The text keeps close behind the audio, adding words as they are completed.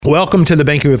Welcome to the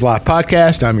Banking with Life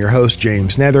podcast. I'm your host,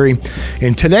 James Nethery.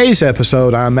 In today's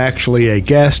episode, I'm actually a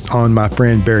guest on my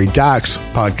friend Barry Dykes'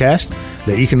 podcast,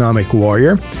 The Economic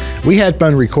Warrior. We had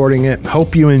fun recording it.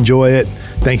 Hope you enjoy it.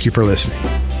 Thank you for listening.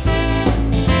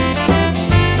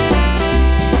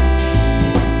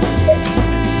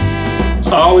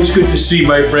 Always good to see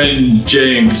my friend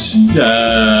James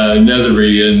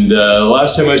Nethery. And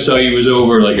last time I saw you was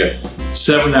over like a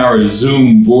 7-hour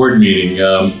Zoom board meeting.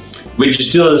 But you're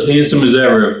still as handsome as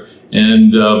ever.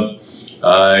 And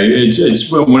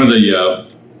it's one of the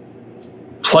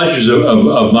pleasures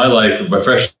of my life, of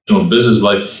professional business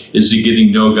life, is to getting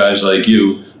to know guys like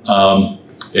you.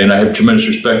 And I have tremendous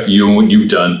respect for you and what you've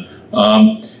done.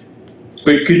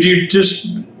 But could you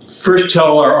just first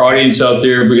tell our audience out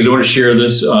there, because I want to share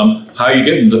this, how you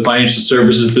get into the financial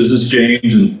services business,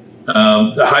 James, and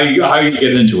how you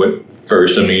get into it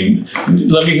first? I mean,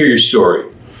 let me hear your story.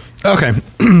 Okay.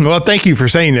 Well, thank you for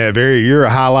saying that, Barry. You're a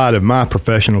highlight of my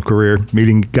professional career,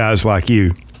 meeting guys like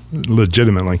you,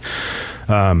 legitimately.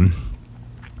 And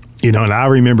I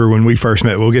remember when we first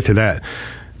met, we'll get to that,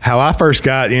 how I first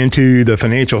got into the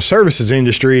financial services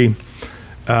industry.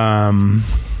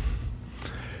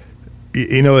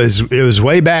 It was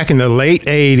way back in the late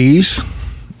 80s.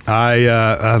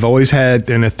 I've always had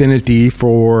an affinity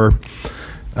for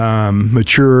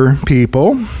mature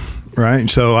people, right?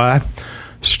 So I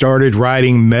started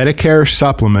writing Medicare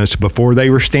supplements before they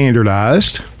were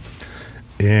standardized.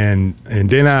 And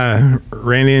then I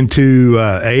ran into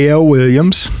A.L.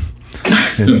 Williams.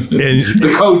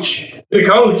 The coach.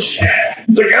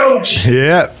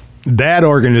 Yeah, that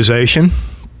organization.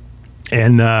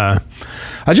 And I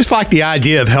just like the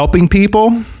idea of helping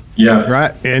people. Yeah.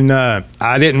 Right. And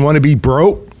I didn't want to be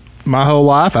broke my whole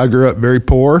life. I grew up very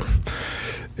poor.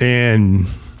 And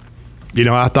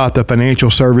I thought the financial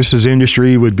services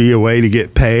industry would be a way to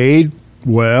get paid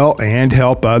well and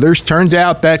help others. Turns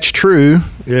out that's true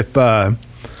if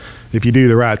you do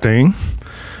the right thing.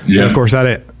 Yeah. And of course,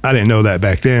 I didn't know that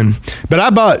back then. But I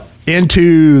bought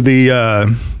into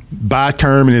the buy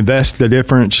term and invest the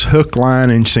difference, hook,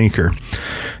 line, and sinker.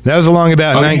 That was along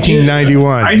about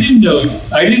 1991. I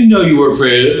didn't know you were for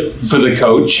the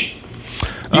coach.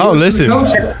 Listen.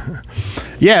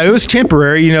 Yeah, it was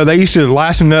temporary. They used to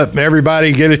license up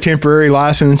everybody, get a temporary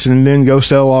license, and then go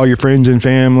sell all your friends and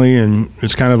family. And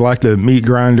it's kind of like the meat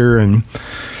grinder, and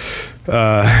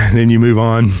then you move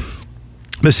on.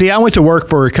 But see, I went to work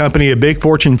for a company, a big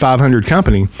Fortune 500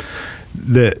 company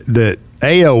that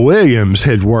A.L. Williams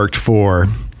had worked for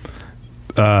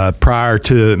prior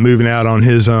to moving out on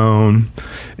his own.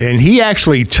 And he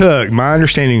actually my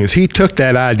understanding is he took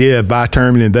that idea of buy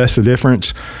term and invest the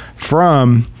difference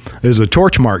from, it was a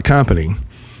Torchmark company,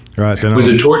 right? Was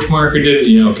it Torchmark or did it?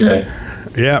 Yeah, okay.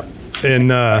 Yeah. And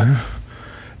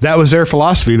that was their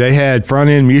philosophy. They had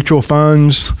front-end mutual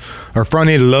funds or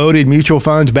front-end loaded mutual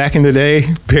funds back in the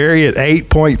day, Barry, at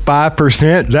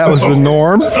 8.5%. That was the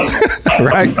norm,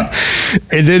 right?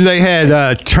 And then they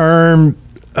had term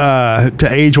to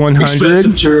age 100.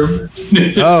 Expensive term.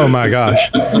 Oh my gosh.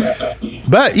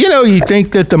 But you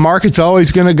think that the market's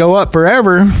always going to go up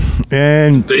forever,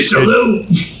 and they still do.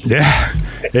 Yeah,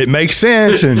 it makes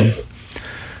sense. And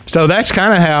so that's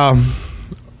kind of how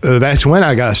that's when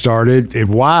I got started,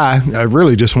 and why I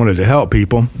really just wanted to help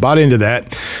people. Bought into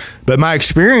that. But my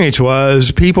experience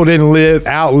was people didn't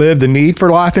outlive the need for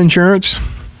life insurance,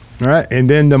 right? And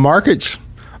then the markets,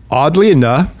 oddly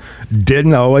enough,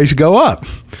 didn't always go up.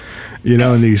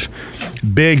 In these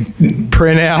big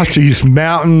printouts, these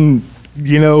mountain,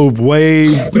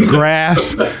 wave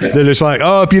graphs that it's like,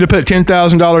 if you'd have put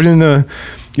 $10,000 in the,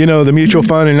 the mutual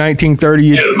fund in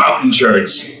 1930. The mountain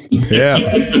charts. Yeah.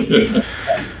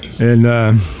 And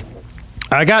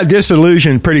I got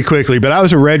disillusioned pretty quickly, but I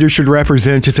was a registered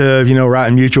representative,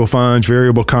 writing mutual funds,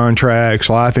 variable contracts,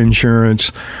 life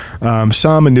insurance,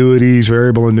 some annuities,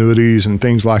 variable annuities, and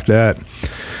things like that.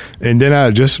 And then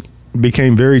I just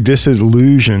became very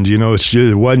disillusioned.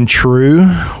 It wasn't true.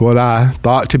 What I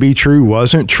thought to be true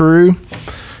wasn't true.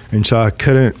 And so I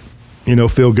couldn't,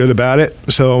 feel good about it.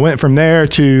 So I went from there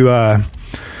to,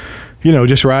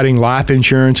 just writing life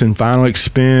insurance and final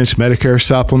expense, Medicare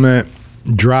supplement,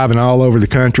 driving all over the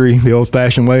country the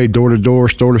old-fashioned way, door to door,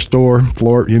 store to store,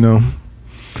 floor to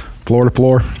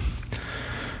floor.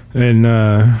 And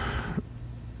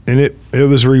it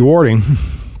was rewarding.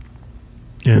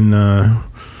 And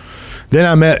then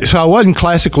I wasn't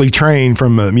classically trained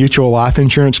from a mutual life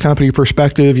insurance company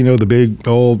perspective, the big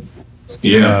old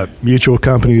mutual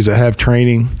companies that have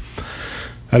training.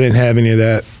 I didn't have any of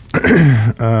that.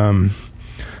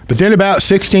 But then about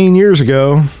 16 years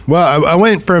ago, I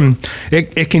went from,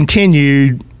 it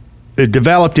continued it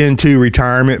developed into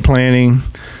retirement planning,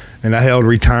 and I held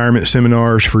retirement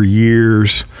seminars for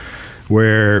years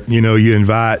where, you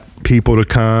invite people to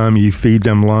come, you feed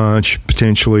them lunch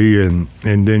potentially, and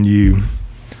then you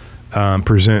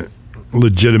present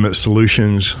legitimate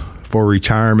solutions for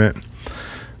retirement.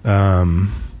 And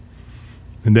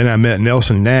then I met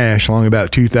Nelson Nash along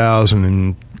about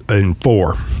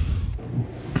 2004.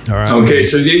 All right. Okay,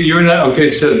 so you and I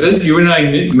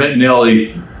met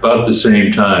Nellie about the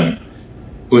same time.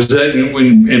 Was that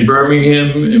in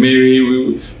Birmingham?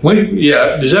 Maybe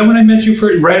is that when I met you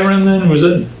right around then? Was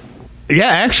it? Yeah,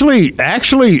 actually,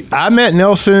 I met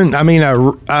Nelson. I mean,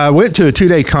 I went to a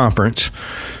 2-day conference,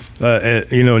 an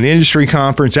industry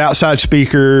conference, outside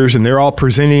speakers, and they're all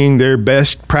presenting their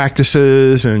best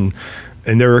practices, and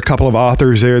there were a couple of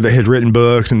authors there that had written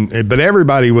books, but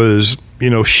everybody was,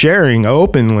 sharing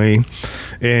openly,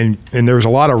 and there was a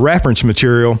lot of reference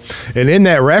material, and in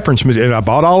that reference material, I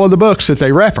bought all of the books that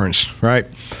they referenced, right?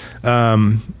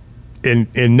 In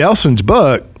Nelson's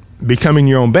book, Becoming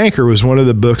Your Own Banker, was one of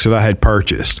the books that I had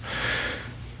purchased.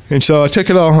 And so I took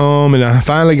it all home, and I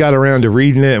finally got around to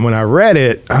reading it. And when I read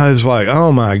it, I was like,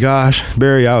 oh my gosh,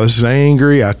 Barry, I was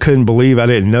angry. I couldn't believe I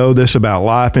didn't know this about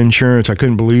life insurance. I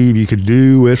couldn't believe you could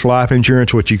do with life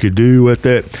insurance what you could do with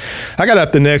it. I got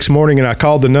up the next morning and I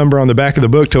called the number on the back of the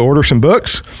book to order some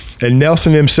books, and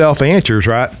Nelson himself answers,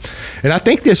 right? And I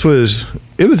think it was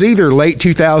either late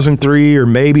 2003 or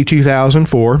maybe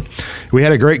 2004. We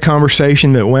had a great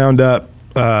conversation that wound up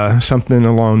something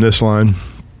along this line.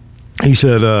 He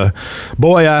said,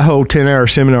 boy, I hold 10-hour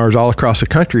seminars all across the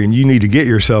country, and you need to get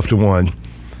yourself to one.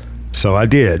 So I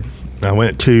did. I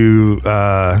went to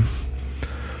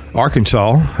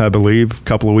Arkansas, I believe, a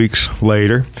couple of weeks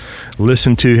later,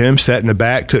 listened to him, sat in the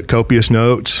back, took copious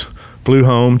notes, flew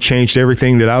home, changed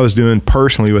everything that I was doing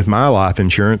personally with my life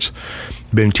insurance.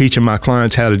 Been teaching my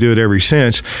clients how to do it ever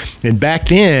since. And back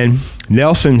then,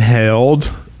 Nelson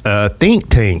held a think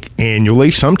tank annually,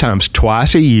 sometimes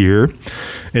twice a year.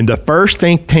 And the first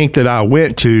think tank that I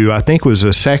went to, I think, was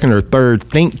a second or third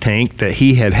think tank that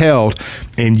he had held,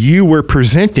 and you were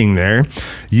presenting there.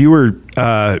 You were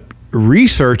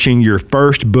researching your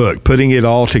first book, putting it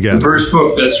all together. The first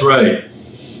book, that's right.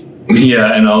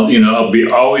 Yeah, and I'll be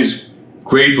always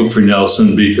grateful for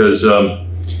Nelson because I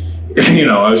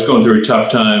was going through a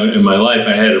tough time in my life.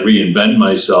 I had to reinvent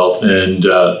myself, and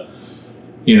I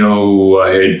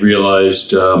had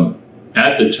realized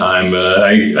at the time,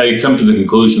 I had come to the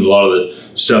conclusion a lot of the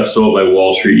stuff sold by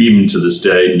Wall Street, even to this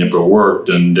day, never worked.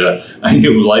 And I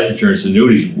knew life insurance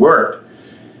annuities worked.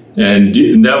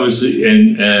 And that was,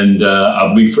 and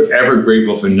I'll be forever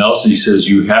grateful for Nelson. He says,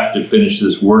 you have to finish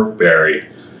this work, Barry.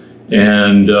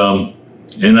 And I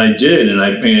did.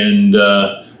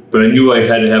 But I knew I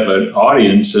had to have an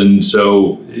audience. And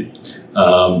so,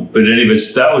 but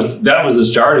anyways, that was the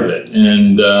start of it.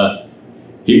 And,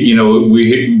 we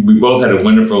both had a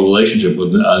wonderful relationship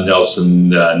with Nelson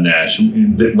Nash.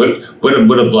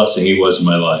 What a blessing he was in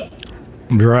my life.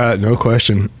 Right, no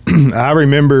question. I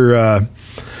remember, I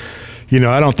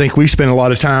don't think we spent a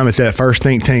lot of time at that first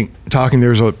think tank talking.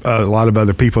 There's a lot of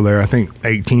other people there. I think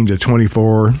 18 to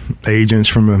 24 agents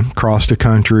from across the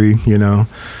country,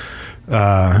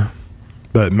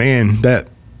 but man, that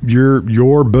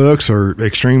your books are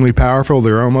extremely powerful.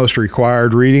 They're almost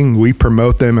required reading. We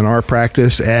promote them in our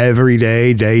practice every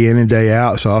day, day in and day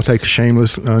out. So I'll take a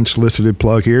shameless, unsolicited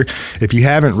plug here. If you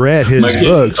haven't read his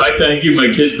books, I thank you.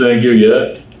 My kids thank you.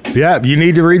 Yeah. Yeah, you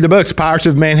need to read the books. Pirates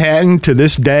of Manhattan, to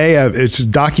this day, it's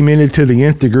documented to the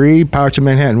nth degree. Pirates of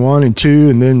Manhattan 1 and 2,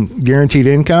 and then Guaranteed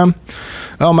Income.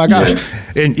 Oh my gosh.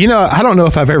 Yeah. And I don't know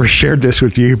if I've ever shared this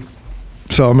with you,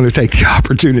 so I'm going to take the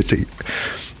opportunity.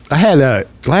 I had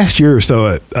last year or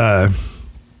so, a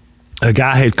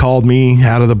guy had called me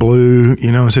out of the blue,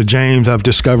 and said, James, I've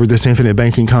discovered this infinite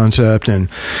banking concept, and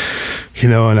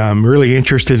I'm really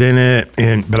interested in it,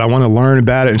 but I want to learn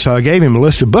about it. And so I gave him a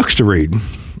list of books to read,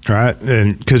 right?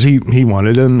 And because he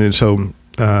wanted them. And so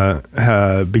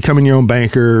Becoming Your Own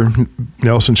Banker,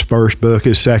 Nelson's first book,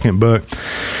 his second book.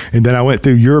 And then I went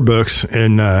through your books,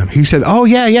 and he said, oh,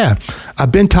 yeah. I've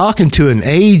been talking to an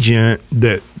agent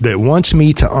that wants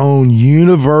me to own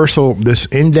this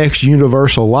Indexed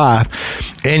Universal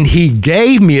Life, and he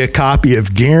gave me a copy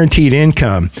of Guaranteed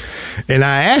Income. And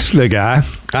I asked the guy,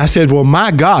 I said, well,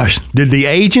 my gosh, did the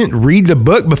agent read the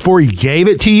book before he gave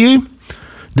it to you?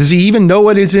 Does he even know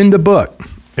what is in the book?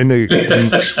 And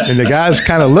the guy's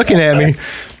kind of looking at me,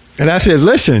 and I said,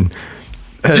 listen,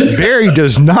 Barry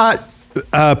does not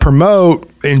promote,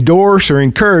 endorse, or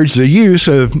encourage the use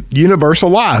of universal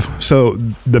life. So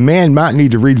the man might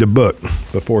need to read the book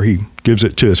before he gives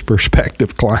it to his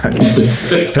prospective client.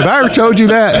 Have I ever told you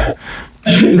that?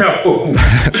 No.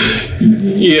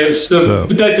 Yeah, so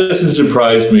but that doesn't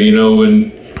surprise me,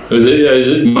 when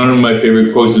one of my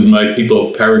favorite quotes is, "My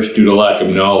people perish due to lack of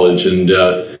knowledge." And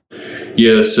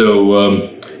so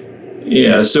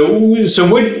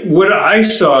what I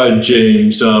saw,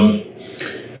 James,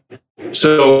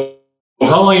 so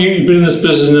how long have you been in this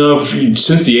business now?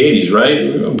 Since the 80s, right?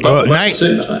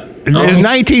 It was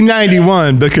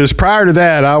 1991, because prior to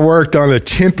that, I worked on a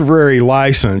temporary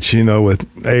license, with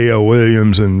A.O.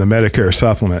 Williams and the Medicare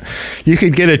supplement. You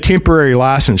could get a temporary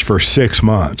license for 6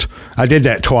 months. I did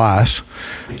that twice.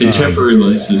 A temporary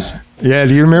license? Yeah,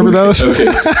 do you remember those? Okay.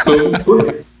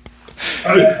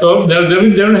 They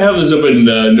don't have this up in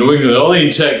New England, only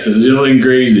in Texas. Nothing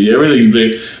crazy. Everything's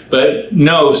big. But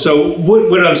no, so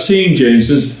what I'm seeing,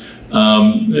 James, is,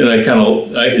 and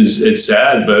it's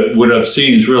sad, but what I've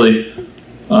seen is really,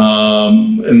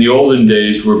 in the olden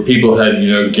days where people had,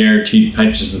 guaranteed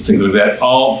pensions and things like that,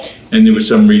 and there was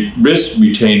some risk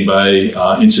retained by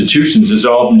institutions, has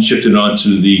all been shifted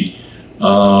onto the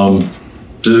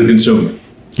consumer.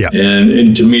 Yeah.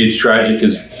 And to me, it's tragic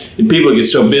because people get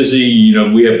so busy.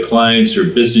 We have clients or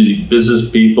busy business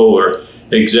people or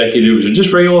executives or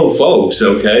just regular old folks.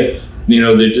 Okay,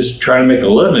 they're just trying to make a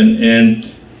living. And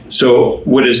so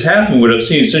what has happened, what I've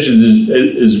seen essentially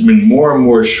has been more and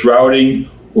more shrouding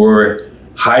or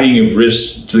hiding of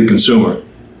risk to the consumer.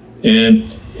 And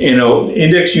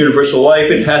Index Universal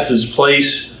Life, it has its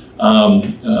place.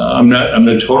 I'm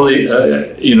not totally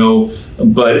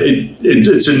but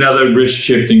it's another risk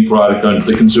shifting product onto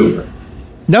the consumer.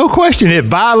 No question, it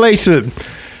violates the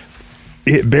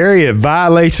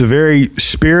very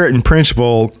spirit and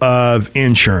principle of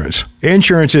insurance.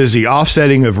 Insurance is the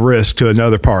offsetting of risk to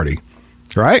another party,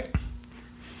 right?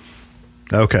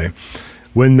 Okay.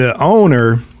 When the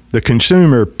owner, the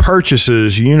consumer,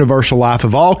 purchases universal life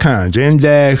of all kinds,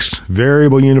 indexed,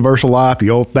 variable universal life,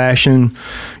 the old-fashioned,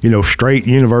 straight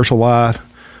universal life,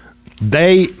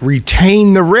 they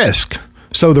retain the risk.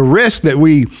 So the risk that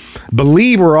we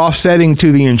believe we're offsetting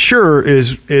to the insurer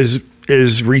is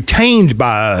retained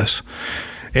by us.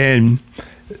 And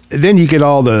then you get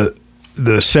all the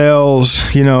sales,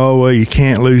 you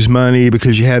can't lose money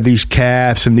because you have these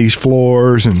caps and these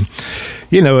floors, and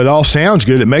it all sounds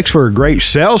good. It makes for a great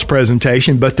sales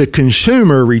presentation, but the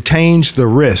consumer retains the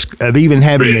risk of even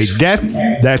having a death.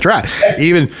 That's right.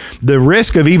 Even the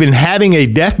risk of even having a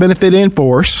death benefit in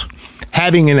force,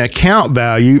 having an account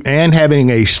value, and having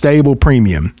a stable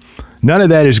premium. None of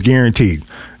that is guaranteed.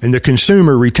 And the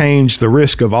consumer retains the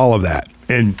risk of all of that.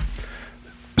 And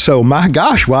so, my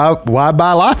gosh, why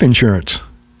buy life insurance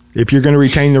if you're going to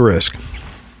retain the risk?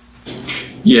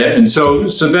 Yeah, and so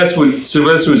that's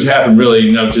what's happened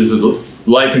really, not just with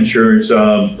life insurance,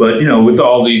 but with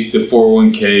all the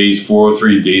 401ks,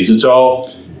 403bs,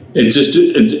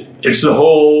 it's the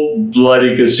whole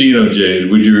bloody casino,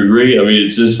 James. Would you agree? I mean,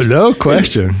 it's just no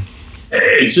question.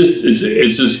 It's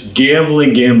just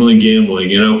gambling.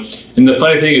 And the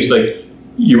funny thing is,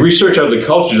 you research out the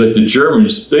cultures, like the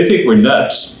Germans, they think we're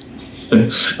nuts. The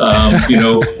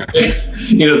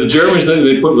Germans,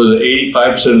 they put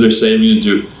 85% of their savings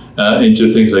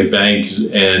into things like banks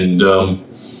and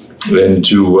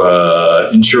into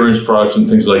insurance products and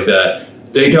things like that.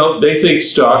 They think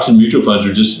stocks and mutual funds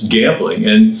are just gambling.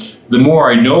 And the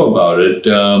more I know about it,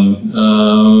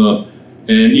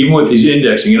 and even with these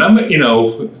indexing, and I'm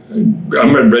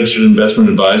a registered investment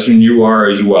advisor, and you are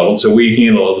as well. So we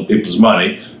handle other people's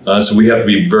money. So we have to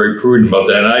be very prudent about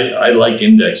that. And I like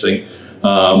indexing,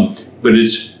 but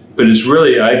it's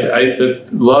really a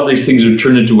lot of these things have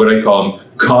turned into what I call them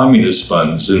communist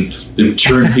funds, and they've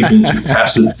turned people into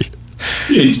passive.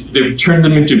 They've turned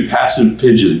them into passive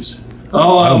pigeons.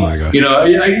 Oh my God!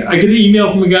 I get an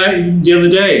email from a guy the other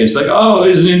day. It's like, oh,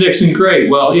 isn't indexing great?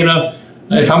 Well,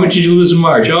 how much did you lose in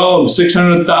March? Oh,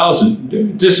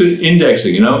 600,000. Just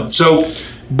indexing, So,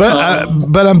 but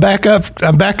I'm back up.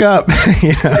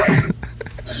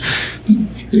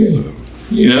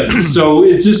 So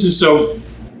it's just so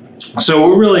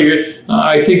we're really,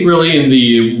 I think, really in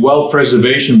the wealth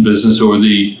preservation business, or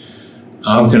the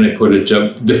how can I put it?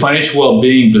 The financial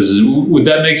well-being business. Would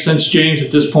that make sense, James,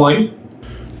 at this point?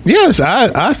 Yes,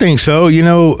 I think so.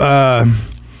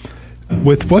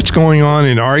 With what's going on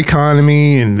in our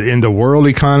economy and in the world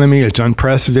economy, it's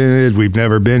unprecedented. We've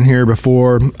never been here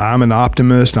before. I'm an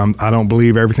optimist. I don't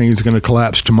believe everything is going to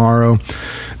collapse tomorrow.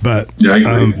 But yeah, I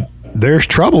agree. There's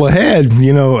trouble ahead,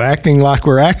 acting like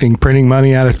we're acting, printing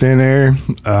money out of thin air.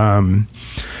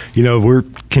 we're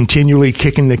continually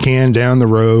kicking the can down the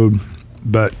road.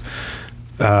 But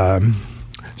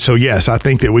so, yes, I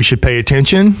think that we should pay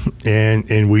attention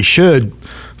and we should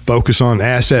focus on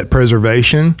asset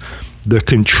preservation, the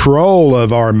control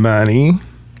of our money,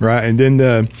 right? And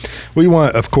then we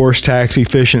want, of course, tax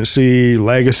efficiency,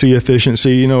 legacy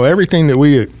efficiency. Everything that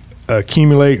we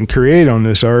accumulate and create on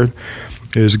this earth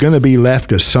is going to be left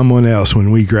to someone else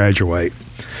when we graduate.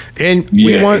 And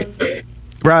we want,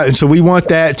 right, and so we want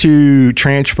that to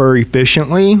transfer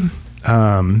efficiently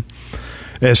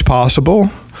as possible.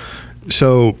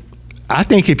 So I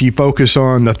think if you focus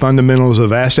on the fundamentals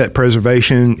of asset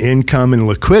preservation, income, and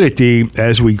liquidity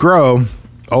as we grow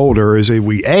older, as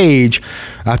we age,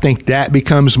 I think that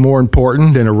becomes more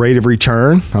important than a rate of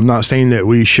return. I'm not saying that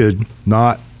we should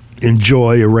not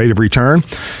enjoy a rate of return,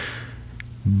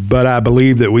 but I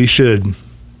believe that we should,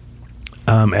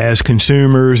 as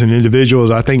consumers and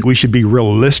individuals, I think we should be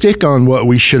realistic on what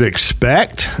we should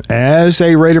expect as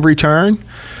a rate of return.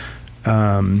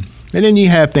 And then you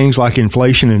have things like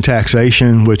inflation and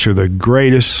taxation, which are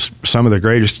some of the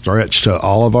greatest threats to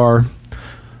all of our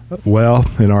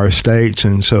wealth in our estates.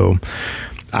 And so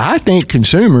I think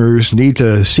consumers need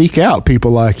to seek out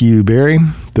people like you, Barry,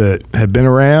 that have been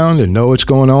around and know what's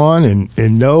going on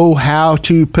and know how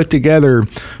to put together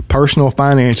personal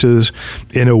finances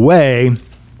in a way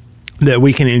that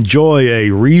we can enjoy a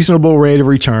reasonable rate of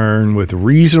return with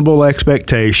reasonable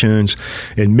expectations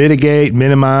and mitigate,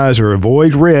 minimize, or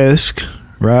avoid risk,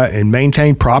 right? And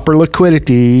maintain proper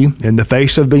liquidity in the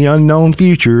face of the unknown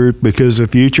future, because the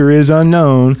future is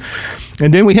unknown.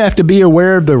 And then we have to be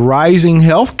aware of the rising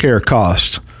healthcare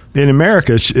costs in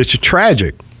America. It's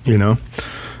tragic,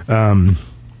 And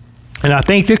I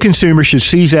think the consumer should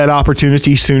seize that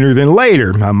opportunity sooner than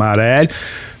later, I might add.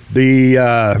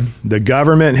 The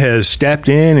government has stepped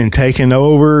in and taken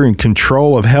over in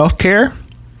control of healthcare,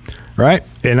 right?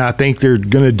 And I think they're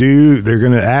going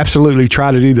to absolutely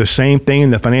try to do the same thing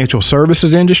in the financial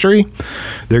services industry.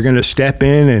 They're going to step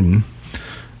in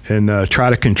and try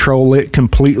to control it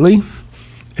completely.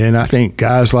 And I think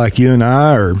guys like you and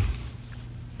I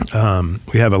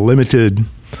we have a limited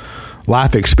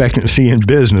life expectancy in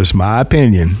business, my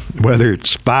opinion, whether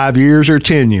it's 5 years or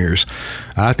 10 years.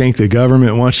 I think the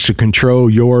government wants to control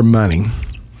your money.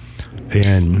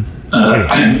 And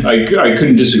I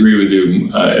couldn't disagree with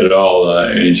you at all,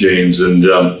 James. And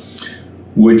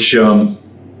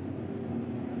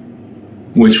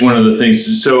which one of the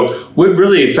things? So what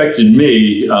really affected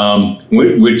me,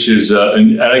 which is,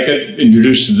 and I got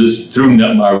introduced to this through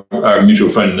our mutual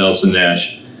friend Nelson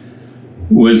Nash,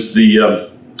 was the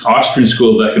Austrian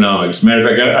School of Economics. Matter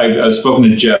of fact, I've spoken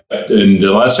to Jeff, and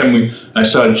the last time I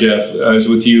saw Jeff, I was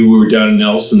with you. We were down in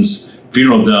Nelson's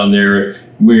funeral down there.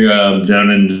 We were down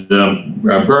in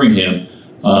Birmingham.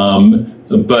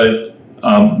 But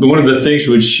one of the things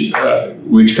which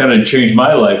kind of changed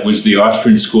my life was the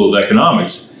Austrian School of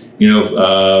Economics.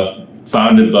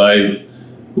 Founded by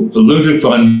Ludwig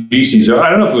von Mises. I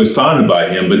don't know if it was founded by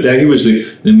him, but he was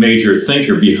the major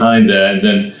thinker behind that. And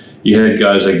then you had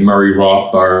guys like Murray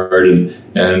Rothbard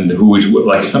and who was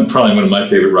probably one of my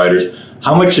favorite writers.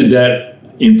 How much did that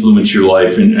influence your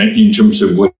life in terms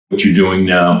of what you're doing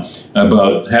now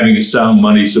about having a sound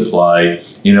money supply?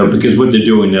 Because what they're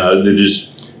doing now, they're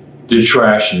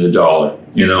trashing the dollar.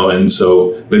 And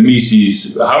so, but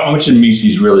Mises, how much did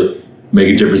Mises really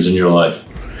make a difference in your life?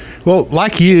 Well,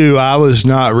 like you, I was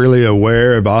not really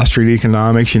aware of Austrian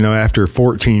economics. After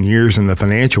 14 years in the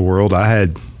financial world, I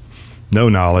had no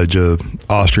knowledge of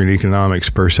Austrian economics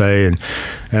per se. And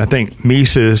I think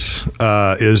Mises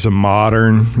is a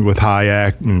modern, with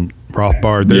Hayek and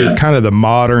Rothbard, they're kind of the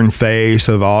modern face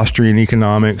of Austrian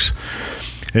economics.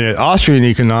 And Austrian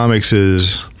economics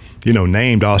is,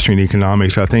 named Austrian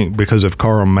economics, I think, because of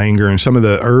Karl Menger and some of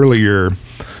the earlier,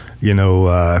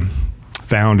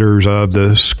 founders of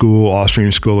the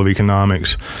Austrian School of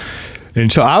Economics.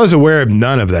 And so I was aware of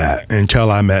none of that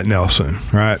until I met Nelson,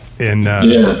 right? And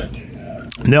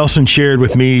Nelson shared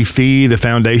with me FEE, the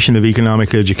Foundation of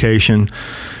Economic Education,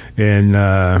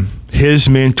 and his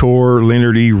mentor,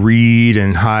 Leonard E. Reed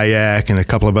and Hayek and a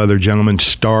couple of other gentlemen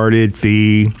started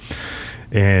FEE.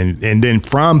 And then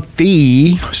from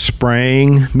FEE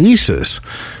sprang Mises,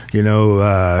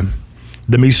 the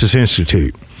Mises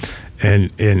Institute.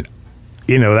 And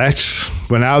that's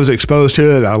when I was exposed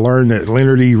to it. I learned that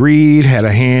Leonard E. Reed had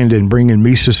a hand in bringing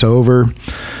Mises over,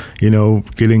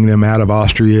 getting them out of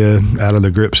Austria, out of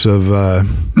the grips of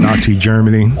Nazi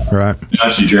Germany, right?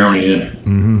 Nazi Germany, yeah.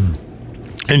 Mm-hmm.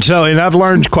 And I've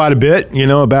learned quite a bit,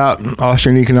 about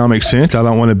Austrian economics since. I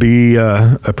don't want to be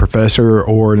a professor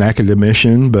or an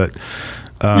academician, but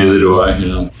Neither do I. You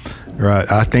know.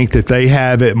 Right. I think that they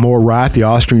have it more right. The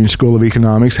Austrian School of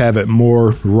Economics have it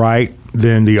more right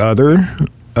than the other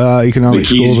economic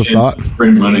schools of thought.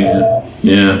 Print money.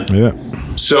 Yeah. Yeah.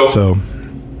 So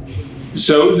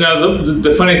now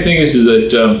the funny thing is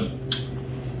that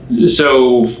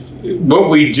so what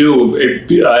we do, I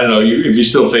don't know if you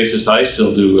still face this, I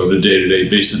still do on a day-to-day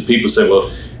basis. People say,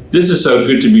 well, this is so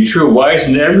good to be true. Why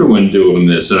isn't everyone doing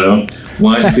this? You know?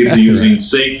 Why isn't people using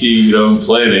safety,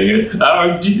 planning?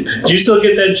 Do you still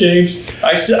get that, James?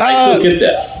 I still get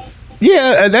that.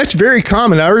 Yeah, that's very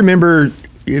common. I remember,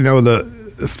 the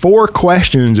 4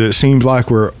 questions it seems like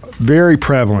were very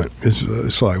prevalent.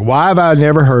 It's like, why have I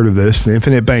never heard of this? The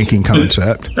infinite banking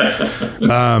concept.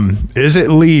 Is it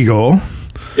legal?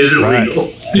 Is it legal?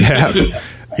 Yeah.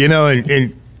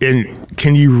 And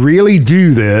can you really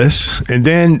do this? And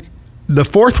then the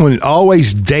 4th one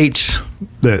always dates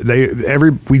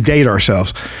we date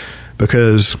ourselves,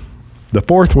 because the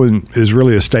 4th one is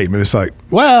really a statement. It's like,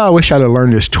 well, I wish I'd have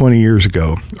learned this 20 years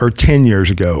ago or 10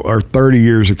 years ago or 30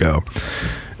 years ago.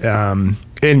 And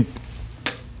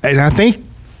I think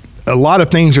a lot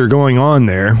of things are going on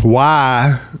there.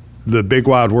 Why the big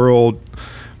wide world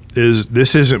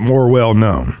isn't more well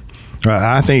known.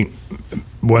 I think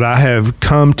what I have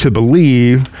come to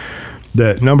believe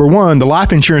that, number one, the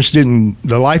life insurance industry,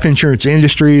 the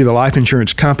life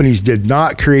insurance companies did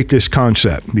not create this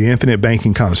concept, the infinite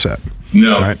banking concept.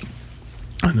 No. Right?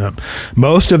 No.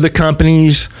 Most of the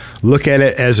companies look at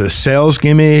it as a sales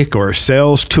gimmick or a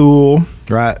sales tool,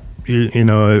 right?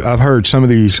 I've heard some of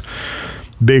these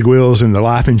big wheels in the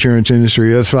life insurance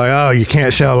industry. It's like, oh, you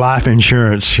can't sell life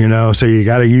insurance, so you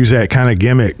got to use that kind of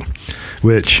gimmick,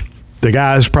 which the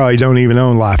guys probably don't even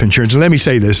own life insurance. And let me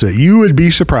say this, that you would be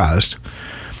surprised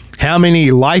how many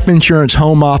life insurance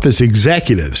home office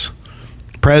executives,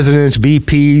 presidents,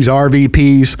 VPs,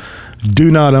 RVPs, do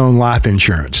not own life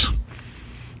insurance.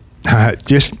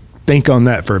 Just think on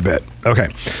that for a bit. Okay.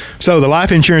 So the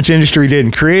life insurance industry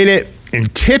didn't create it.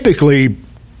 And typically,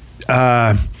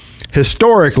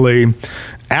 historically,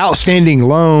 outstanding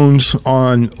loans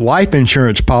on life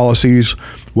insurance policies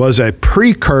was a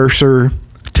precursor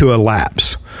to a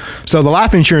lapse. So the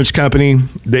life insurance company,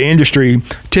 the industry,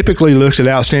 typically looks at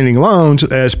outstanding loans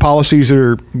as policies that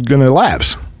are going to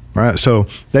lapse, right? So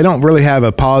they don't really have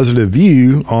a positive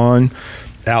view on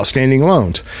outstanding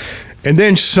loans. And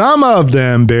then some of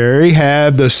them, Barry,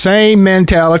 have the same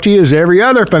mentality as every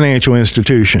other financial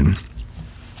institution.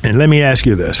 And let me ask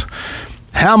you this.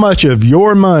 How much of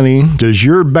your money does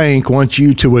your bank want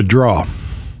you to withdraw?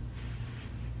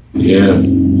 Yeah.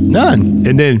 None.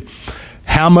 And then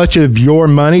how much of your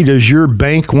money does your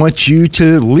bank want you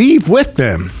to leave with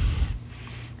them?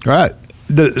 Right?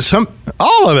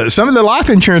 All of it. Some of the life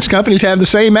insurance companies have the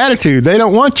same attitude. They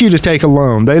don't want you to take a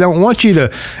loan. They don't want you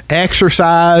to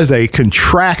exercise a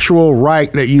contractual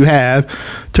right that you have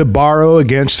to borrow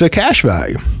against the cash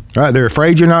value. Right? They're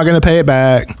afraid you're not going to pay it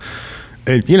back.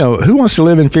 And, who wants to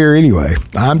live in fear anyway?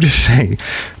 I'm just saying.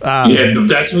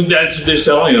 That's what they're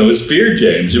selling. It's fear,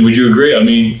 James. Would you agree? I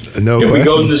mean, if we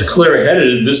go this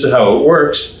clear-headed, this is how it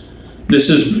works.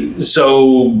 That's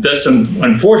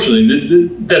unfortunately,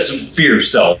 that's fear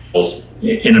sells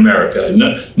in America,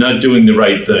 not doing the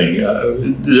right thing.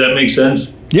 Does that make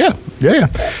sense? Yeah.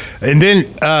 And then,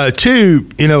 too,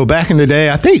 back in the day,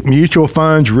 I think mutual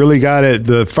funds really got it.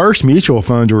 The first mutual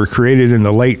funds were created in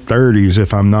the late 30s,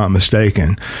 if I'm not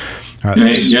mistaken.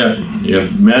 Yeah.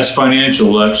 Mass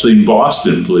Financial, actually in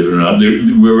Boston, believe it or not.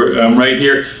 I'm right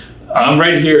here. I'm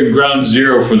right here at ground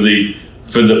zero for the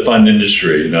fund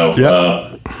industry.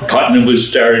 Yep. Putnam was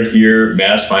started here.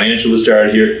 Mass Financial was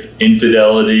started here.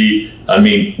 Infidelity.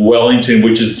 Wellington,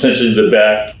 which is essentially the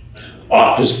back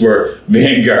office for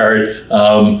Vanguard.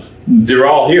 They're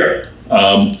all here.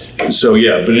 But that's when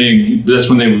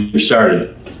they were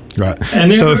started. Right.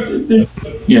 And if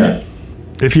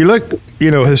you look,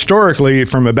 historically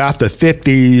from about the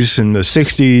 50s and the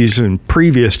 60s and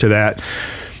previous to that,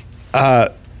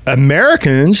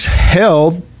 Americans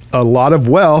held a lot of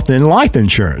wealth in life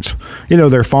insurance.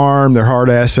 Their farm, their hard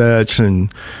assets,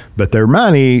 but their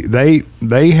money,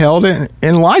 they held it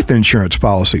in life insurance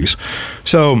policies.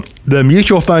 So the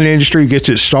mutual fund industry gets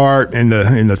its start in the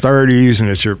 30s, and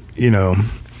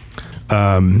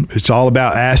it's all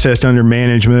about assets under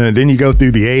management. Then you go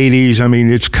through the 80s.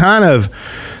 It's kind of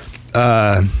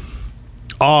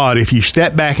odd if you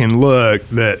step back and look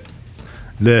that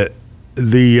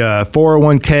the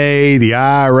 401k, the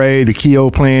IRA, the Keogh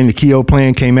plan. The Keogh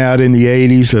plan came out in the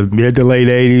 80s, the mid to late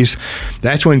 80s.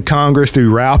 That's when Congress,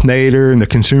 through Ralph Nader and the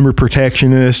consumer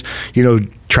protectionists,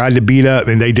 tried to beat up,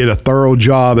 and they did a thorough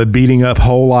job of beating up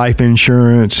whole life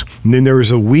insurance. And then there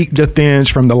was a weak defense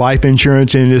from the life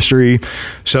insurance industry.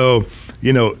 So,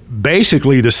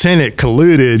 basically the Senate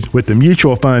colluded with the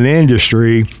mutual fund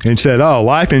industry and said, oh,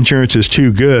 life insurance is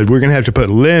too good. We're going to have to put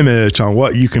limits on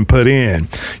what you can put in.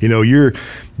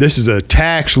 This is a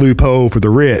tax loophole for the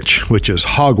rich, which is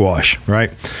hogwash,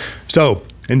 right? So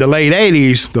in the late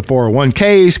 80s, the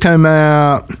 401ks come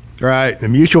out. Right. The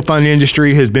mutual fund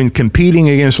industry has been competing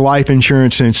against life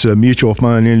insurance since the mutual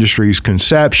fund industry's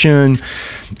conception.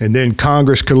 And then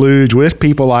Congress colludes with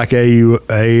people like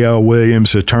A.L.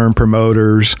 Williams, the term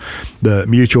promoters, the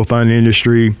mutual fund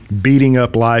industry, beating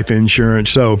up life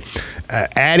insurance. So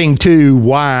adding to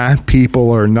why people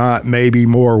are not maybe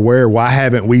more aware, why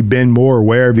haven't we been more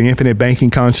aware of the infinite banking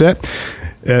concept?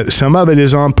 Some of it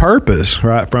is on purpose,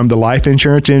 right, from the life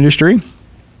insurance industry.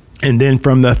 And then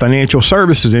from the financial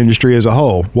services industry as a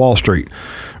whole, Wall Street,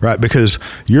 right? Because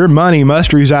your money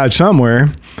must reside somewhere.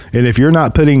 And if you're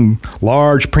not putting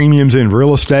large premiums in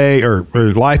real estate or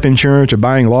life insurance or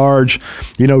buying large,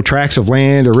 tracts of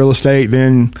land or real estate,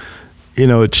 then,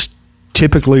 it's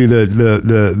typically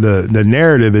the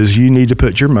narrative is you need to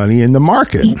put your money in the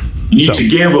market. You need to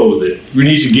gamble with it. We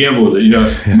need to gamble with it.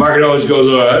 The market always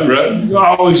goes up.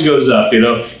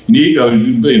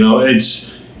 It's...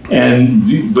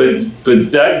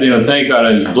 But that, thank God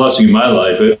I was blessing in my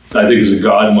life. I think it was a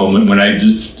God moment when I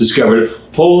just discovered,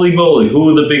 holy moly, who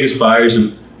were the biggest buyers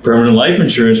of permanent life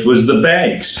insurance was the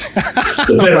banks,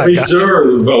 the Federal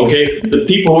Reserve, okay? The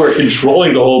people who are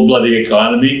controlling the whole bloody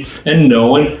economy, and no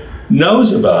one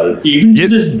knows about it, even to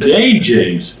this day,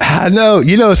 James. I know.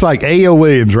 It's like A.L.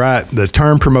 Williams, right? The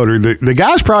term promoter. The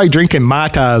guy's probably drinking Mai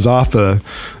Tais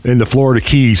in the Florida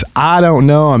Keys. I don't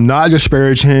know. I'm not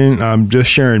disparaging. I'm just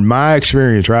sharing my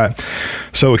experience, right?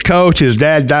 So a coach, his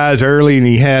dad dies early, and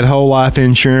he had whole life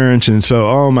insurance. And so,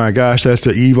 oh my gosh, that's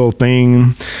the evil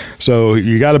thing. So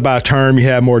you got to buy term. You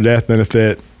have more death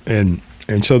benefit. And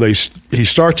so he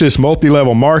starts this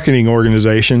multi-level marketing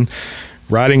organization,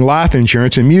 writing life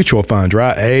insurance and mutual funds,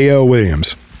 right? A.L.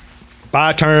 Williams.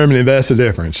 Buy term and invest the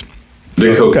difference.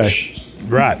 The coach. Okay.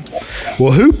 Right.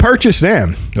 Well, who purchased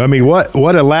them? I mean, what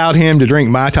allowed him to drink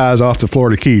Mai Tais off the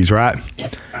Florida Keys, right?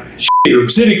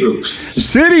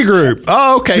 Citigroup.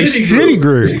 Oh, okay.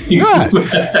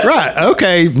 Citigroup. Right.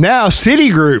 Okay. Now,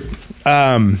 Citigroup,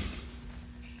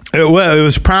 it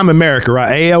was Prime America,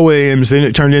 right? A.L. Williams, then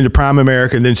it turned into Prime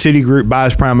America, and then Citigroup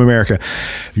buys Prime America.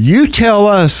 You tell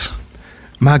us,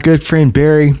 my good friend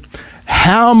Barry,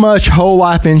 how much whole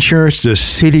life insurance does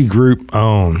Citigroup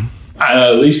own?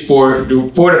 At least $4 to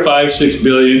 $6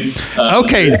 billion.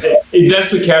 Okay,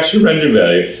 that's the cash surrender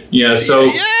value. Yeah. So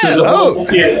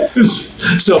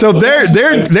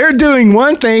they're doing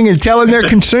one thing and telling their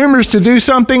consumers to do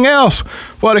something else.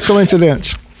 What a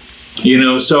coincidence.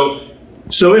 So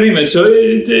anyway,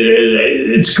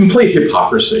 it's complete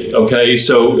hypocrisy. Okay.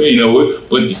 So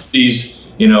with these.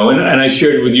 And I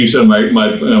shared with you some of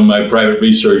my private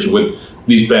research with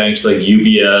these banks like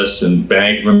UBS and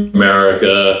Bank of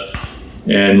America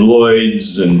and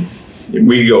Lloyd's, and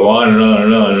we go on and on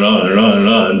and on and on and on and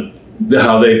on,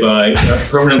 how they buy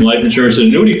permanent life insurance and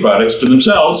annuity products for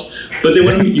themselves, but they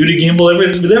want you to gamble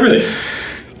with everything.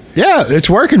 Yeah, it's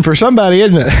working for somebody,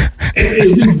 isn't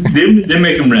it? They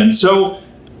make them rent. So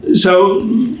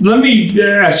let me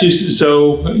ask you.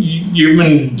 So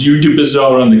you do business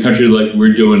all around the country like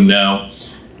we're doing now,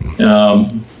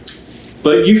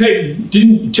 but you've been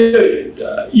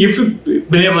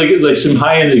able to get like some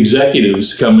high-end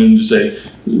executives come in to say,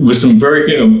 with some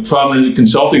very prominent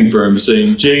consulting firms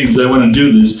saying, James, I want to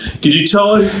do this. Could you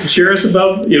share us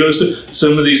about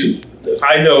some of these?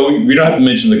 I know we don't have to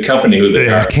mention the company who they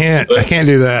are. I can't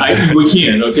do that. We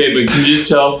can, okay, but can you just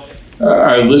tell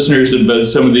our listeners about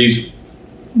some of these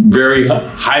very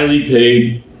highly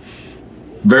paid,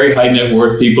 very high net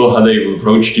worth people, how they've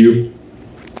approached you?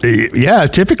 Yeah,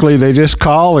 typically they just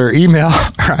call or email,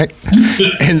 right?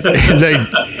 and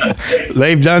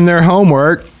they've done their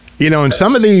homework, and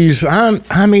some of these,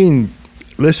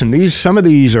 listen, some of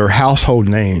these are household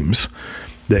names,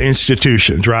 the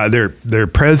institutions, right? They're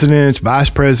presidents, vice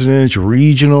presidents,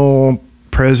 regional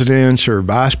presidents or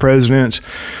vice presidents,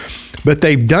 but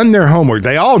they've done their homework.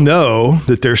 They all know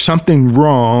that there's something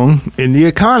wrong in the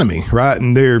economy, right?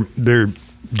 And they're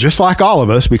just like all of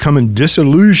us, becoming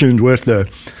disillusioned with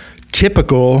the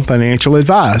typical financial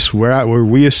advice where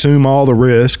we assume all the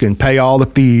risk and pay all the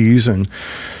fees. And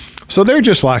So they're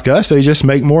just like us. They just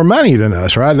make more money than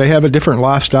us, right? They have a different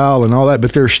lifestyle and all that,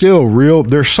 but they're still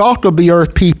they're salt of the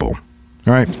earth people,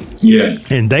 right? Yeah.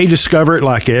 And they discover it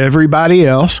like everybody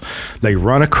else. They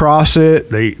run across it.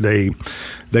 They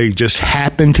just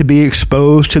happen to be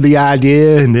exposed to the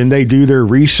idea, and then they do their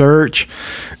research,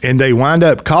 and they wind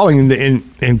up calling.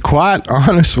 And quite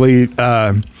honestly,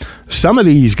 some of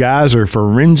these guys are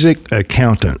forensic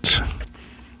accountants.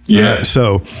 Yeah.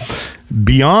 So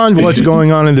beyond what's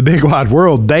going on in the big wide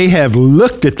world, they have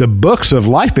looked at the books of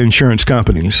life insurance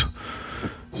companies,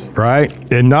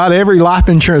 right? And not every life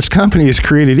insurance company is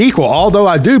created equal, although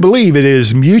I do believe it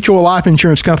is mutual life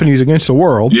insurance companies against the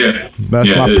world. Yeah.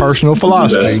 That's my personal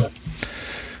philosophy.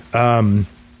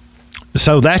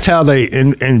 So that's how they,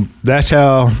 and that's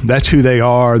who they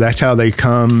are. That's how they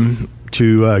come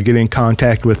to get in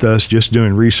contact with us, just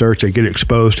doing research. They get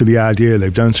exposed to the idea.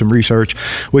 They've done some research,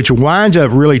 which winds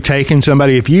up really taking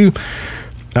somebody. If you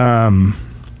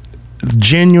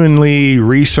genuinely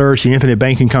research the infinite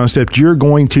banking concept, you're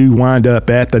going to wind up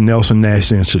at the Nelson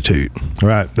Nash Institute,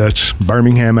 right? That's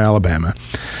Birmingham, Alabama.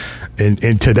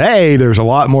 And today there's a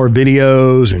lot more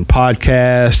videos and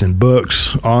podcasts and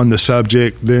books on the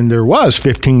subject than there was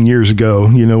 15 years ago.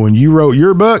 You know, when you wrote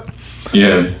your book,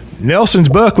 yeah, Nelson's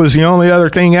book was the only other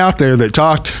thing out there that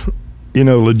talked, you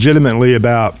know, legitimately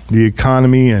about the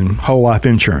economy and whole life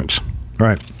insurance,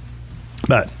 right?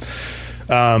 But,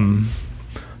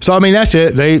 so I mean, that's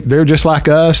it. They're just like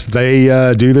us.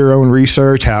 They do their own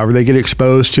research, however they get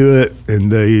exposed to it,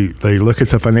 and they look at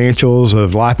the financials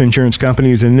of life insurance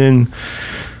companies, and then,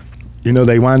 you know,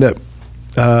 they wind up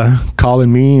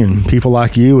calling me and people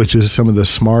like you, which is some of the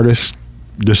smartest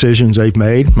decisions they've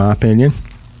made, in my opinion.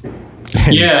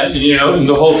 Yeah, you know, and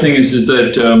the whole thing is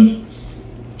that,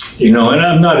 you know,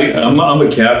 and I'm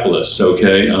a capitalist,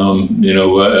 okay? You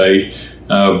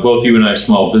know, both you and I are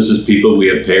small business people. We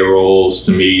have payrolls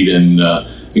to meet and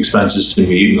expenses to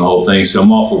meet and the whole thing, so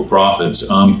I'm all for profits.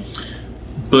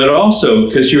 But also,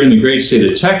 because you're in the great state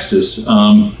of Texas,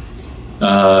 now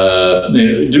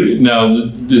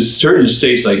there's certain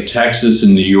states like Texas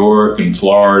and New York and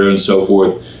Florida and so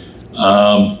forth,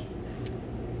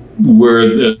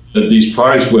 where these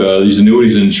products, these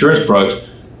annuities and insurance products,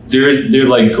 they're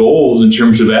like gold in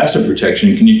terms of asset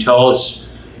protection. Can you tell us,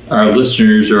 our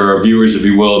listeners or our viewers, if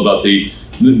you will, about the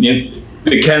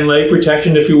Ken Lay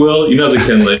protection, if you will? You know the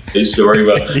Ken Lay story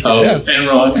about how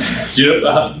Enron. Do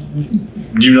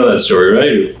you know that story,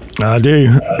 right? I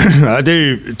do. I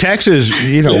do. Texas,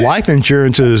 you know, life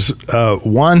insurance is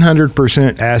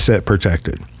 100% asset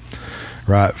protected,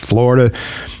 right? Florida,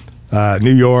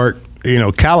 New York, you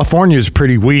know, California is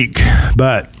pretty weak,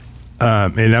 but,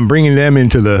 and I'm bringing them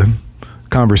into the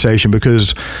conversation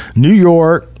because New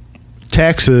York,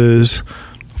 Texas,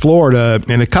 Florida,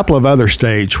 and a couple of other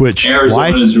states, which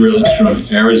Arizona is really strong.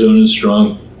 Arizona is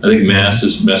strong. I think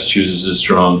Massachusetts is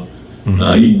strong.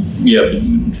 Yeah,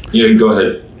 go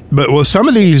ahead. But with some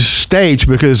of these states,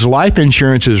 because life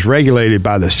insurance is regulated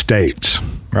by the states,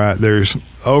 right? There's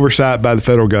oversight by the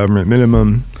federal government,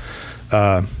 minimum,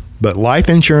 but life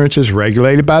insurance is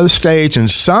regulated by the states, and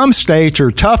some states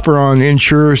are tougher on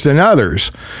insurers than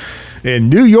others. And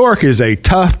New York is a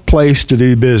tough place to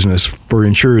do business for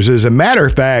insurers. As a matter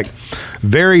of fact,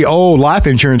 very old life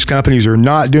insurance companies are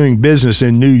not doing business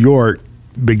in New York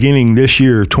beginning this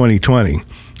year, 2020.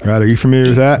 Right? Are you familiar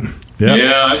with that? Yep.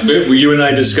 Yeah, you and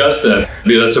I discussed that.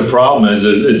 That's a problem.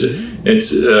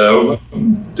 It's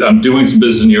I'm doing some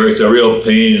business in New York. It's a real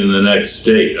pain in the next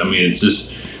state. I mean, it's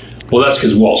just, well, that's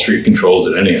because Wall Street controls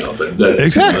it anyhow. But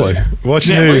exactly. What's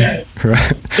new?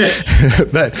 Right.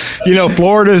 But, you know,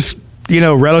 Florida's, you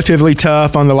know, relatively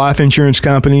tough on the life insurance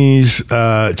companies.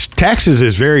 Texas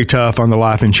is very tough on the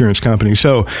life insurance companies.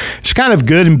 So it's kind of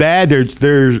good and bad.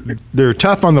 They're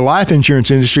tough on the life insurance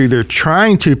industry. They're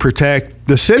trying to protect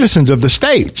the citizens of the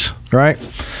states, right?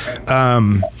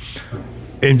 And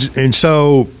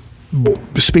so,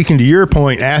 speaking to your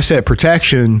point, asset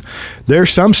protection, there's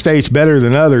some states better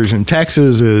than others, and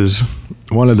Texas is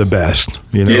one of the best.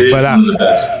 You know, it is one of the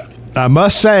best. I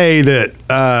must say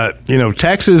that, you know,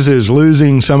 Texas is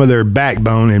losing some of their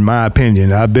backbone, in my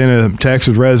opinion. I've been a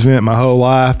Texas resident my whole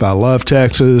life. I love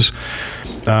Texas.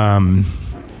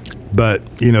 But,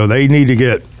 you know, they need to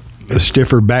get a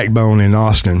stiffer backbone in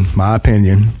Austin, my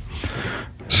opinion.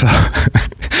 So,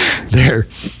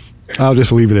 I'll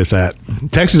just leave it at that.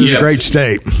 Texas is a great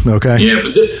state, okay? Yeah,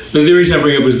 but the reason I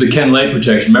bring it up was the Ken Lay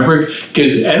protection. Remember,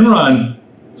 because Enron,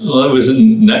 well, it was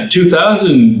in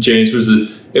 2000, James,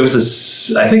 it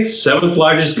was I think, 7th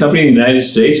largest company in the United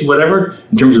States, whatever,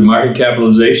 in terms of market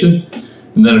capitalization.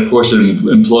 And then, of course, it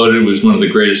imploded. It was one of the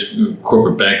greatest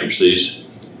corporate bankruptcies.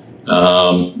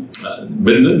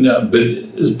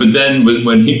 but then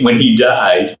when he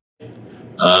died,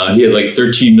 he had like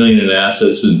 13 million in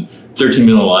assets and 13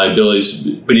 million liabilities,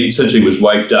 but he essentially was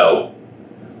wiped out.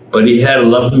 But he had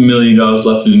 $11 million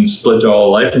left in split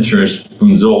all life insurance from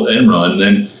his old Enron, and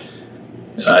then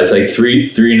it's like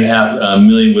 $3.5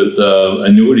 million with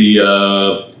annuity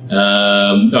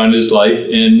on his life.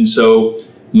 And so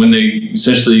when they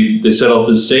set up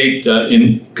his estate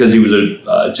because he was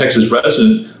a Texas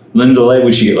resident, Linda Lay,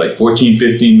 would she get like 14,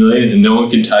 15 million and no one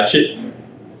could touch it?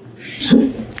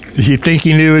 You think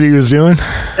he knew what he was doing?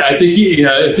 I think he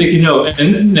know.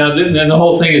 And now the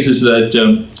whole thing is that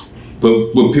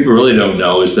what people really don't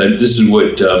know is that this is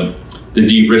what the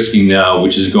de-risking now,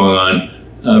 which is going on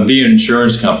via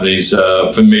insurance companies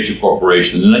from major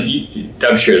corporations. And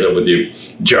I've shared that with you.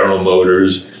 General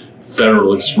Motors,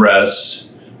 Federal Express,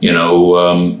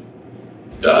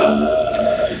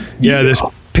 this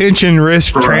pension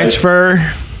risk transfer.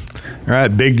 All right,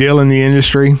 big deal in the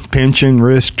industry. Pension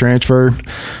risk transfer.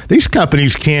 These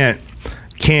companies can't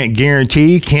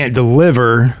guarantee, can't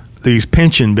deliver these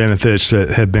pension benefits that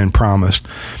have been promised.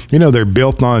 They're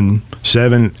built on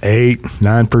 7, 8,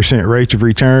 9% rates of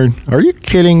return. Are you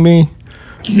kidding me?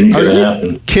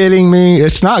 Kidding me?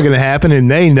 It's not going to happen, and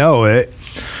they know it.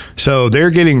 So they're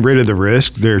getting rid of the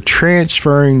risk. They're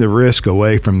transferring the risk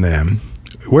away from them.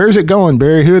 Where's it going,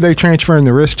 Barry? Who are they transferring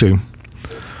the risk to?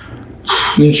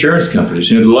 The insurance companies,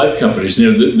 the life companies,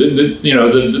 So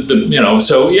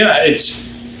yeah, it's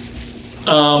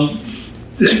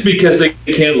because they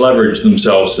can't leverage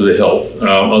themselves to the hilt.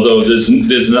 Although there's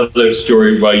another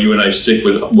story why you and I stick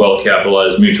with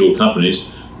well-capitalized mutual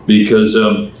companies, because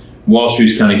Wall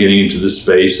Street's kind of getting into this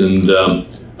space, and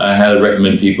I had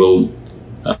recommend people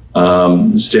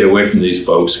stay away from these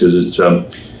folks because it's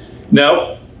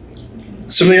now.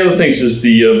 Some of the other things is do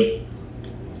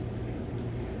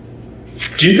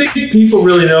you think people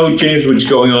really know, James, what's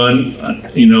going on?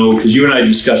 Because you and I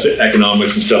discuss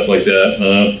economics and stuff like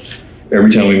that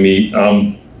every time we meet.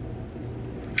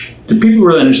 Do people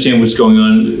really understand what's going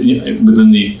on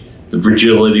within the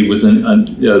fragility within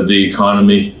the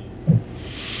economy?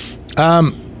 I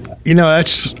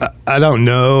don't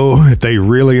know if they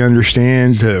really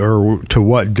understand or to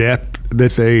what depth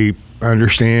that they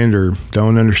understand or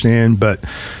don't understand, but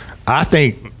I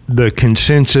think the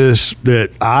consensus that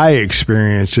I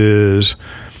experience is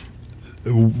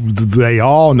they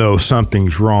all know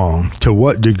something's wrong. To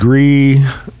what degree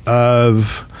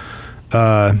of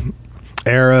era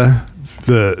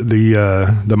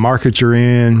the markets are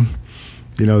in,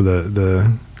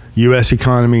 the U.S.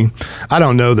 economy, I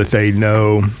don't know that they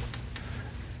know,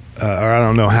 or I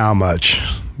don't know how much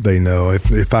they know.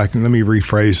 If I can, let me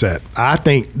rephrase that. I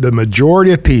think the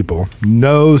majority of people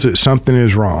knows that something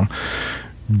is wrong.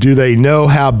 Do they know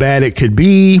how bad it could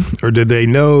be, or do they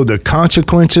know the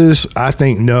consequences? I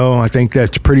think no. I think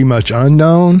that's pretty much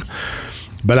unknown.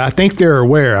 But I think they're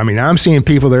aware. I mean, I'm seeing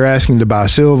people, they're asking to buy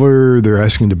silver, they're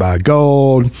asking to buy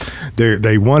gold.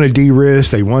 They want to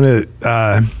de-risk, they want to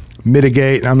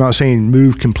mitigate. I'm not saying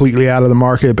move completely out of the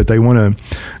market, but they want to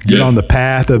get on the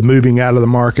path of moving out of the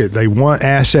market. They want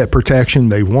asset protection.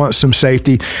 They want some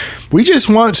safety. We just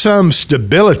want some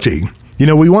stability.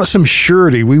 We want some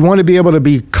surety. We want to be able to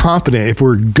be confident if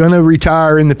we're going to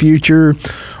retire in the future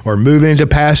or move into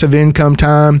passive income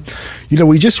time.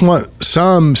 We just want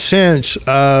some sense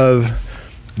of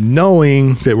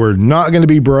knowing that we're not going to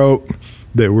be broke,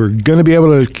 that we're going to be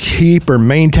able to keep or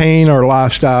maintain our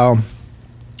lifestyle.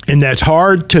 And that's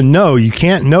hard to know. You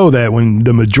can't know that when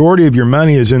the majority of your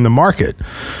money is in the market.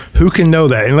 Who can know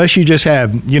that? Unless you just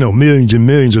have, millions and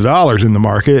millions of dollars in the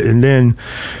market, and then,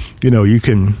 you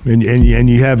can, and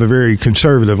you have a very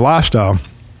conservative lifestyle.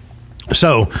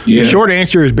 So the short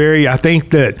answer is, Barry, I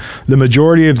think that the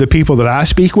majority of the people that I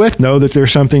speak with know that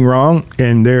there's something wrong,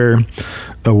 and they're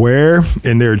aware,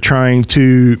 and they're trying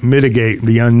to mitigate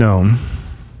the unknown.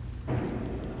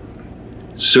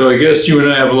 So I guess you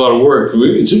and I have a lot of work.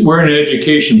 We're in an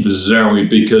education business, aren't we?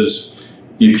 Because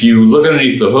if you look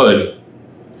underneath the hood,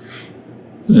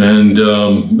 and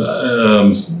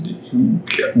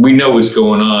we know what's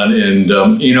going on, and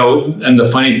and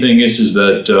the funny thing is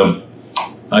that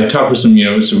I talk with some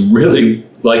really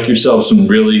like yourself, some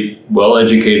really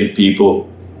well-educated people,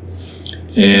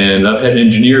 and I've had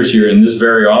engineers here in this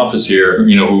very office here,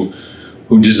 who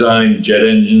design jet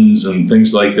engines and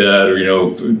things like that, or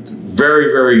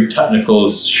very, very technical,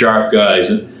 sharp guys,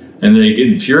 and they get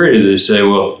infuriated. They say,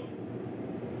 well,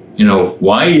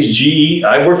 why is GE,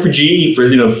 I worked for GE for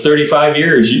 35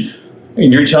 years,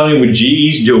 and you're telling me what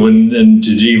GE's doing and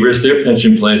to de-risk their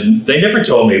pension plans. They never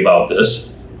told me about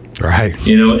this. Right.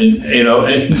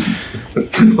 or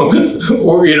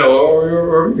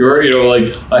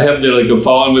like I have a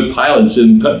following with pilots,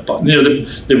 and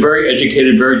they're very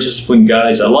educated, very disciplined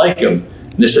guys. I like them.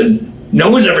 And they said, no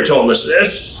one's ever told us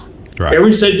this. Right.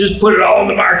 Everyone said, just put it all in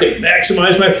the market,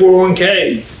 maximize my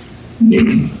 401k.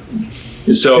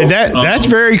 So and that's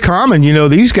very common.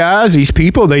 These guys, these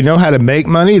people, they know how to make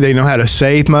money. They know how to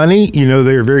save money.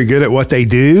 They're very good at what they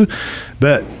do.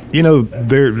 But,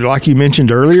 they're, like you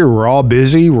mentioned earlier, we're all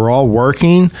busy. We're all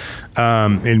working.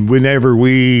 And whenever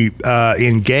we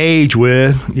engage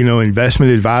with,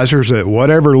 investment advisors at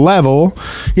whatever level,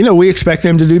 we expect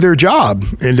them to do their job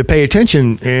and to pay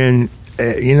attention. And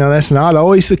that's not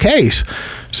always the case.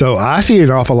 So I see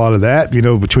an awful lot of that,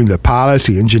 between the pilots,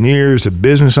 the engineers, the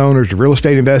business owners, the real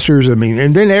estate investors. And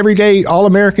then everyday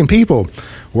all-American people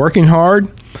working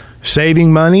hard,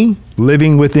 saving money,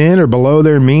 living within or below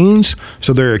their means.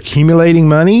 So they're accumulating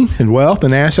money and wealth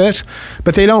and assets,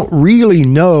 but they don't really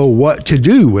know what to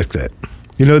do with it.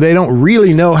 They don't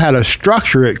really know how to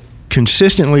structure it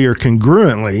consistently or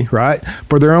congruently, right,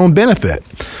 for their own benefit.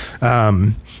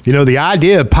 The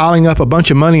idea of piling up a bunch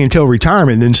of money until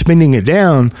retirement and then spending it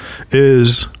down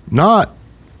is not,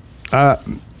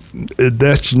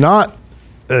 that's not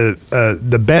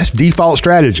the best default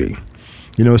strategy.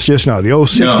 It's just not. The old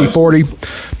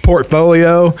 60-40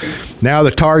 portfolio, now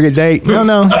the target date.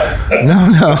 No.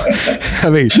 I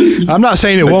mean, I'm not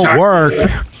saying it won't work.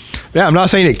 Yeah, I'm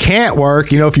not saying it can't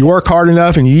work. If you work hard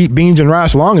enough and you eat beans and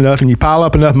rice long enough and you pile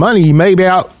up enough money, maybe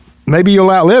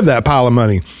you'll outlive that pile of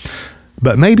money.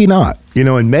 But maybe not,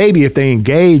 and maybe if they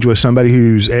engage with somebody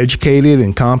who's educated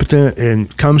and competent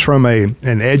and comes from an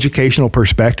educational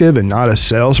perspective and not a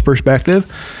sales perspective,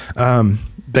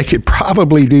 they could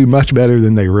probably do much better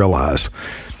than they realize.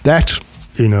 That's,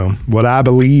 what I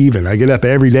believe, and I get up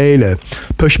every day to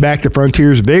push back the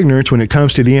frontiers of ignorance when it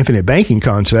comes to the infinite banking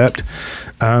concept,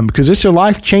 because it's a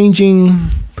life-changing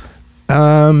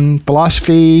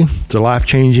philosophy. It's a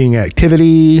life-changing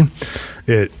activity.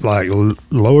 It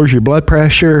lowers your blood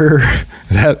pressure.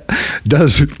 That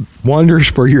does wonders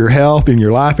for your health and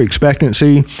your life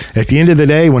expectancy. At the end of the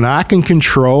day, when I can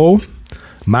control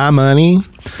my money,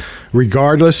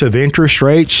 regardless of interest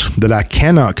rates that I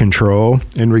cannot control,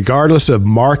 and regardless of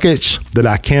markets that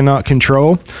I cannot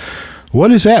control, what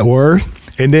is that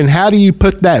worth? And then how do you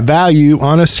put that value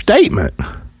on a statement?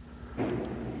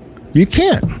 You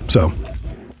can't. So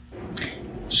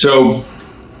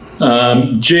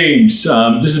James,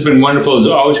 this has been wonderful. It's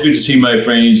always good to see my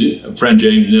friend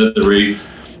James Nethery.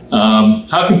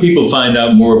 How can people find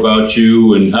out more about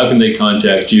you, and how can they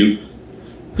contact you?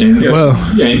 And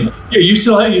you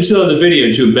still have the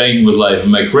video too, Banking with Life.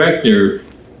 Am I correct? Or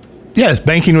yes,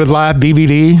 Banking with Life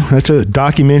DVD. That's a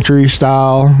documentary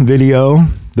style video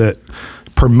that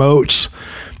promotes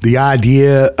the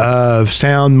idea of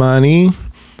sound money,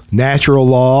 natural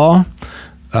law,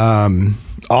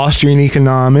 Austrian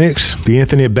economics, the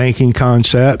infinite banking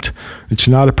concept. It's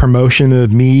not a promotion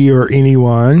of me or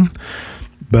anyone,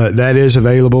 but that is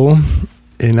available.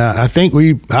 And I think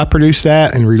I produced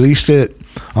that and released it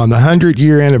on the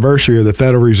 100-year anniversary of the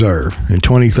Federal Reserve in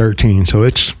 2013. So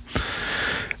it's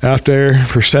out there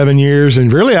for 7 years.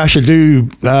 And really, I should do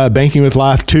Banking with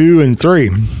Life 2 and 3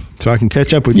 so I can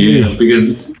catch up with you. Yeah,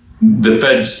 because the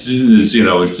Fed's,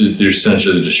 they're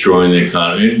essentially destroying the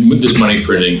economy. With this money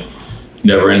printing,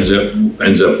 never ends up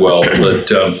well. But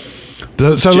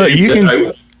so look, you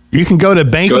can go to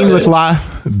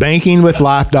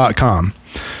bankingwithlife.com,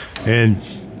 and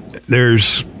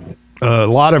there's a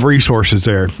lot of resources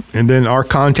there. And then our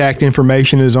contact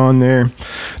information is on there.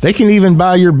 They can even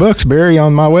buy your books, Barry,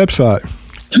 on my website.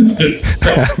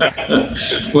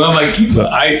 Well, I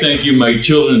thank you. My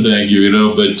children thank you.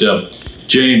 But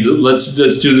James, let's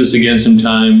do this again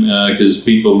sometime because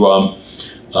people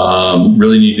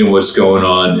really need to know what's going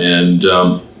on, and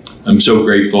I'm so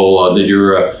grateful that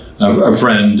you're a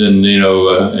friend and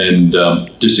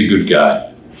just a good guy.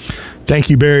 Thank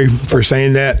you, Barry, for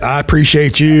saying that. I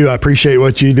appreciate you. I appreciate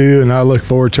what you do, and I look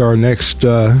forward to our next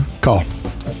call.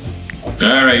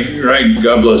 All right.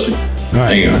 God bless you. All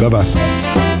right. Bye-bye.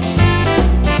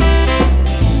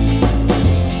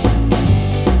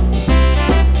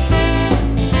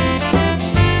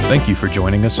 Thank you for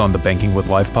joining us on the Banking with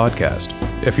Life podcast.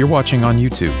 If you're watching on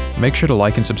YouTube, make sure to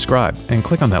like and subscribe and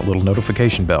click on that little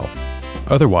notification bell.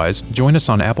 Otherwise, join us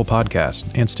on Apple Podcasts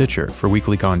and Stitcher for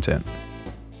weekly content.